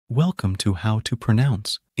Welcome to How to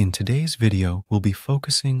Pronounce. In today's video, we'll be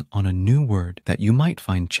focusing on a new word that you might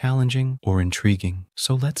find challenging or intriguing.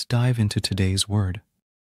 So let's dive into today's word.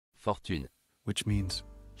 Fortune. Which means,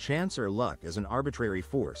 chance or luck is an arbitrary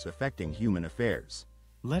force affecting human affairs.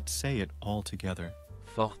 let's say it all together.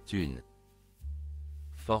 Fortune.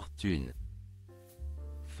 Fortune.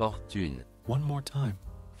 Fortune. One more time.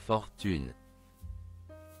 Fortune.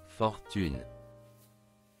 Fortune.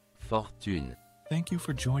 Fortune. Thank you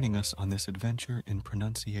for joining us on this adventure in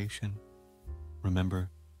pronunciation. Remember,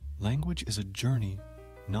 language is a journey,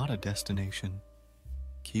 not a destination.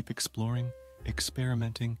 Keep exploring,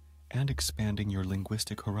 experimenting, and expanding your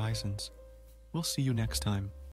linguistic horizons. We'll see you next time.